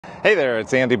Hey there,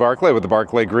 it's Andy Barclay with the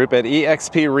Barclay Group at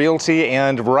eXp Realty,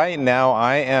 and right now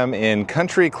I am in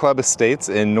Country Club Estates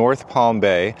in North Palm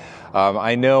Bay.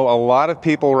 I know a lot of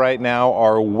people right now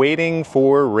are waiting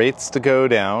for rates to go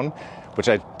down, which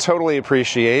I totally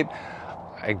appreciate.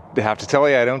 I have to tell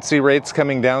you, I don't see rates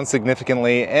coming down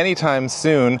significantly anytime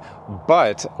soon,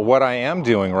 but what I am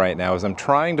doing right now is I'm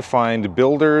trying to find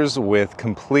builders with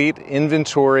complete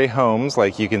inventory homes,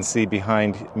 like you can see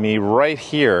behind me right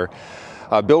here.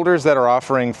 Builders that are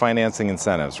offering financing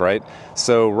incentives, right?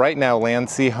 So right now, Land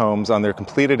C Homes on their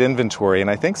completed inventory, and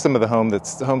I think some of the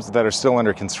homes that are still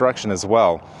under construction as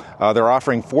well, they're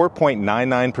offering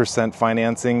 4.99%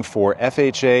 financing for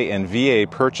FHA and VA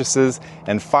purchases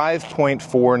and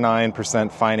 5.49%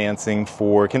 financing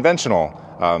for conventional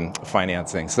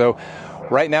financing. So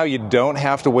right now, you don't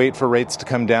have to wait for rates to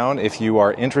come down if you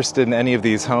are interested in any of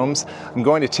these homes. I'm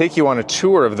going to take you on a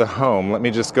tour of the home. Let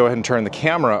me just go ahead and turn the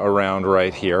camera around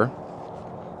right here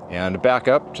and back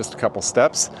up just a couple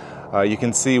steps. You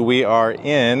can see we are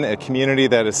in a community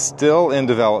that is still in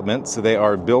development, so they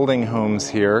are building homes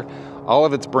here. All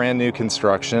of it's brand new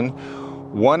construction.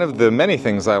 One of the many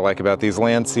things I like about these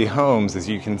Land C homes is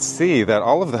you can see that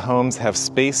all of the homes have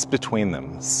space between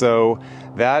them. So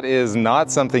that is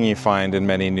not something you find in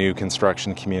many new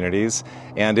construction communities,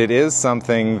 and it is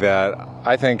something that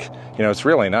I think, it's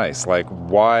really nice. Like,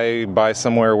 why buy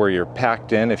somewhere where you're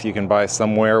packed in if you can buy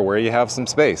somewhere where you have some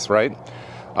space, right?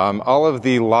 All of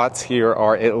the lots here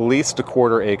are at least a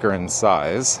quarter acre in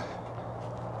size.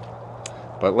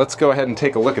 But let's go ahead and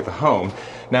take a look at the home.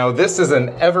 Now, this is an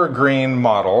Evergreen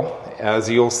model. As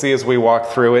you'll see as we walk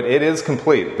through it, it is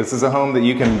complete. This is a home that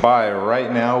you can buy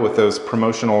right now with those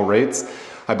promotional rates.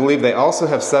 I believe they also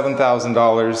have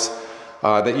 $7,000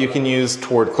 that you can use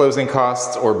toward closing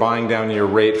costs or buying down your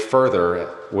rate further,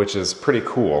 which is pretty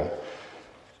cool.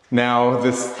 Now,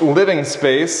 this living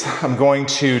space, I'm going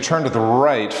to turn to the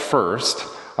right first.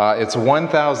 It's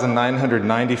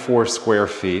 1,994 square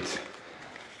feet.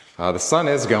 The sun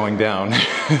is going down.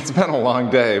 It's been a long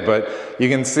day, but you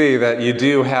can see that you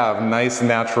do have nice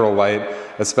natural light,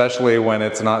 especially when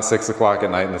it's not 6 o'clock at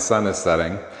night and the sun is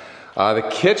setting. The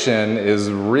kitchen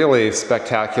is really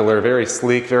spectacular, very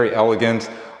sleek, very elegant,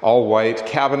 all white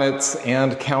cabinets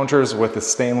and counters with the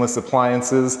stainless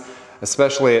appliances.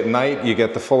 Especially at night, you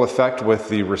get the full effect with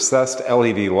the recessed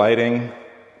LED lighting.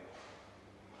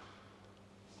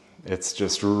 It's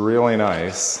just really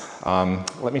nice.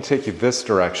 Let me take you this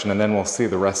direction and then we'll see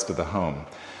the rest of the home.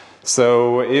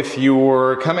 So if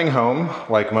you're coming home,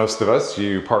 like most of us,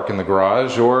 you park in the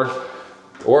garage, or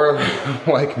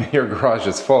like me, your garage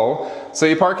is full. So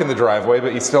you park in the driveway,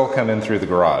 but you still come in through the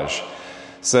garage.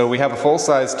 So we have a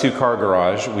full-size 2-car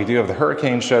garage. We do have the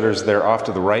hurricane shutters there off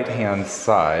to the right-hand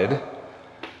side.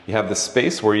 You have the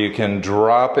space where you can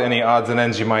drop any odds and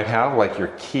ends you might have, like your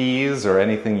keys or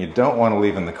anything you don't want to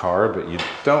leave in the car, but you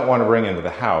don't want to bring into the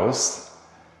house.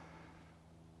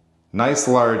 Nice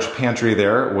large pantry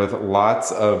there with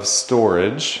lots of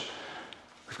storage.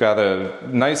 We've got a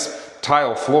nice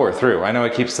tile floor through. I know I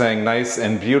keep saying nice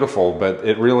and beautiful, but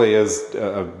it really is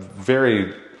a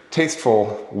very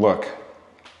tasteful look.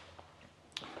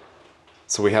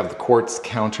 So we have the quartz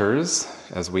counters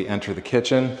as we enter the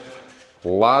kitchen.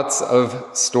 Lots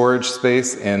of storage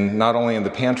space not only in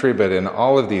the pantry, but in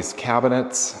all of these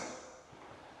cabinets.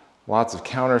 Lots of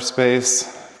counter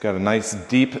space. Got a nice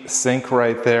deep sink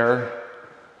right there.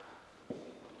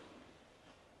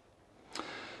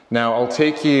 Now, I'll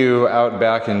take you out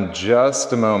back in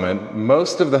just a moment.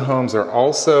 Most of the homes are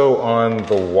also on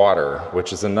the water,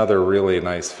 which is another really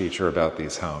nice feature about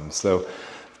these homes. So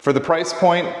for the price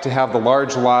point, to have the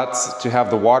large lots, to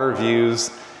have the water views,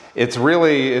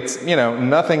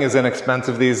 nothing is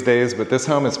inexpensive these days, but this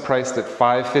home is priced at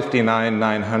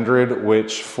 $559,900,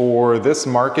 which for this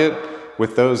market,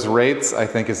 with those rates, I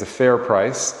think is a fair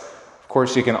price. Of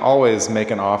course, you can always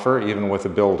make an offer, even with a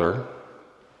builder.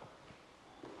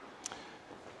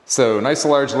 So, nice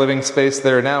large living space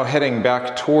there. Now heading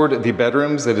back toward the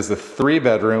bedrooms. It is a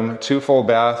 3-bedroom, 2 full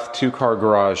bath, 2-car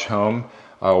garage home,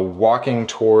 walking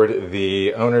toward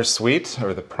the owner's suite,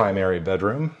 or the primary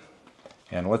bedroom.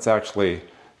 And let's actually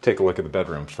take a look at the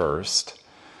bedroom first.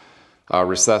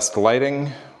 Recessed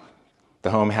lighting.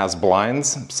 The home has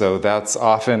blinds, so that's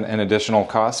often an additional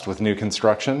cost with new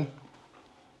construction.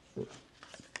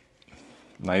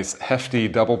 Nice hefty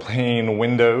double pane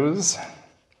windows.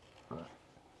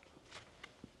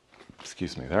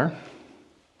 Excuse me there.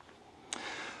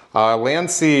 Land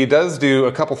C does do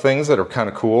a couple things that are kind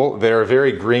of cool. They're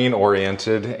very green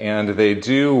oriented and they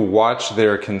do watch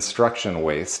their construction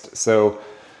waste. So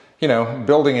You know,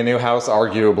 building a new house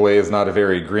arguably is not a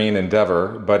very green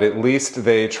endeavor, but at least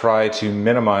they try to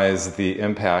minimize the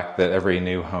impact that every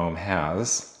new home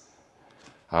has.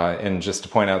 And just to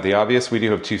point out the obvious, we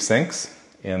do have 2 sinks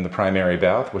in the primary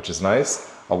bath, which is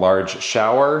nice, a large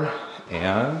shower,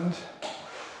 and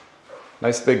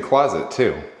nice big closet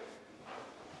too.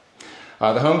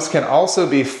 The homes can also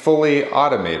be fully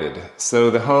automated. So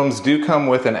the homes do come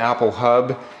with an Apple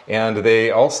hub, and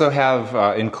they also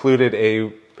have included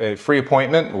a free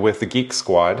appointment with the Geek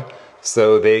Squad,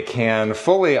 so they can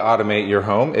fully automate your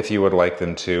home if you would like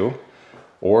them to.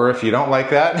 Or if you don't like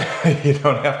that, you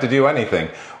don't have to do anything,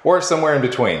 or somewhere in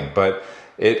between. But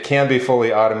it can be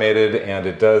fully automated, and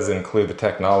it does include the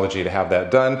technology to have that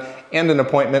done and an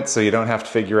appointment, so you don't have to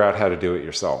figure out how to do it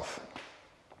yourself.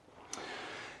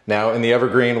 Now in the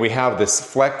Evergreen, we have this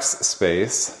flex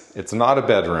space. It's not a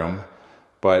bedroom,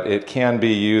 but it can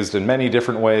be used in many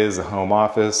different ways: a home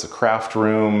office, a craft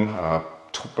room, a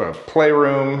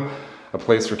playroom, a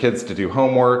place for kids to do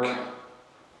homework.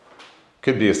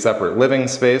 Could be a separate living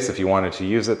space if you wanted to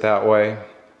use it that way.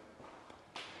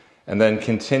 And then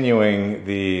continuing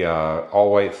the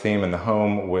all-white theme in the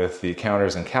home with the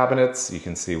counters and cabinets, you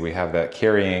can see we have that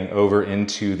carrying over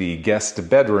into the guest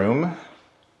bedroom.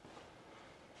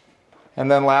 And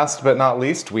then last but not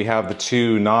least, we have the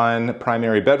 2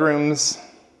 non-primary bedrooms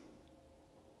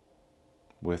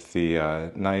with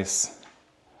the nice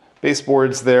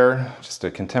baseboards there, just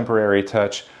a contemporary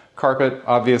touch. Carpet,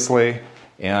 obviously,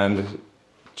 and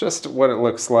just what it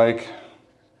looks like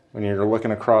when you're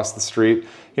looking across the street.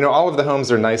 You know, all of the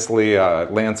homes are nicely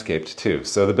landscaped too,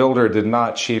 so the builder did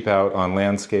not cheap out on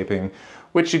landscaping,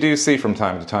 which you do see from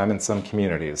time to time in some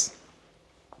communities.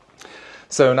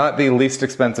 So not the least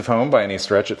expensive home by any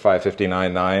stretch at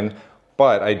 $559,900,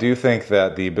 but I do think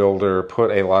that the builder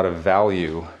put a lot of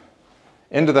value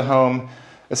into the home,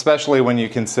 especially when you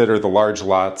consider the large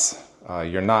lots.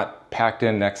 You're not packed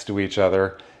in next to each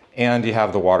other, and you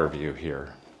have the water view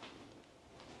here.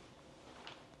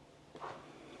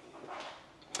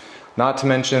 Not to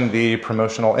mention the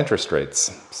promotional interest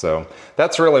rates. So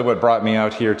that's really what brought me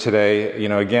out here today. You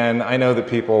know, again, I know that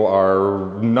people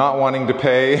are not wanting to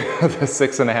pay the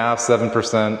 6.5%,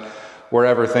 7%,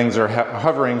 wherever things are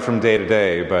hovering from day to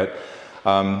day, but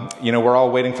you know, we're all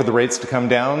waiting for the rates to come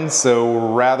down.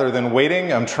 So rather than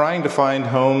waiting, I'm trying to find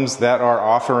homes that are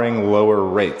offering lower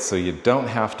rates, so you don't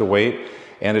have to wait.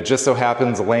 And it just so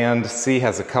happens Land C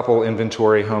has a couple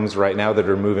inventory homes right now that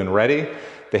are move-in ready.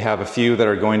 They have a few that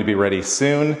are going to be ready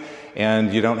soon,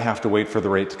 and you don't have to wait for the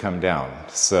rate to come down.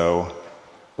 So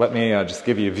let me just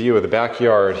give you a view of the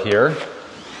backyard here.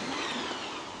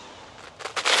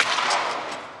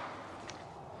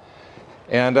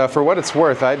 And for what it's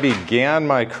worth, I began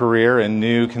my career in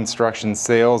new construction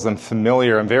sales. I'm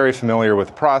very familiar with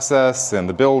the process and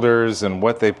the builders and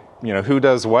what they, you know, who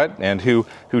does what and who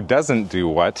doesn't do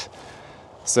what.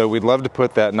 So we'd love to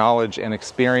put that knowledge and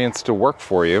experience to work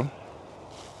for you.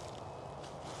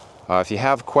 If you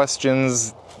have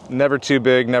questions, never too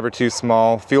big, never too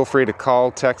small, feel free to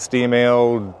call, text,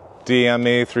 email, DM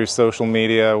me through social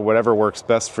media. Whatever works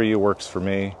best for you works for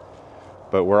me.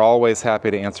 But we're always happy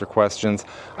to answer questions.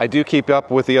 I do keep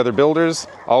up with the other builders,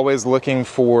 always looking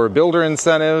for builder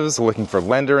incentives, looking for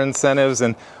lender incentives,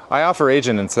 and I offer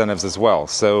agent incentives as well.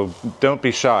 So don't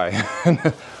be shy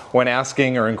when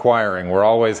asking or inquiring. We're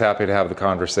always happy to have the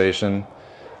conversation,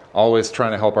 always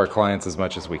trying to help our clients as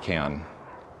much as we can.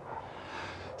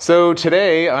 So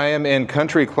today I am in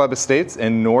Country Club Estates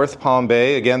in North Palm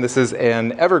Bay. Again, this is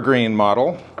an Evergreen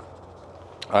model.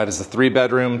 It is a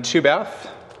 3-bedroom,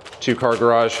 2-bath, 2-car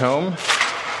garage home.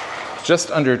 Just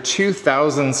under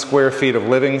 2,000 square feet of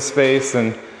living space,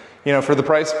 and you know, for the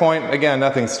price point, again,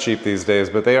 nothing's cheap these days,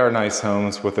 but they are nice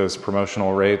homes with those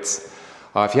promotional rates.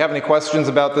 If you have any questions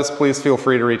about this, please feel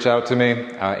free to reach out to me.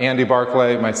 Andy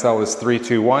Barclay, my cell is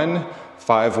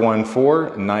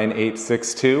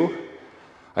 321-514-9862.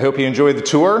 I hope you enjoyed the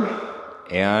tour,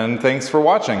 and thanks for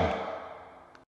watching.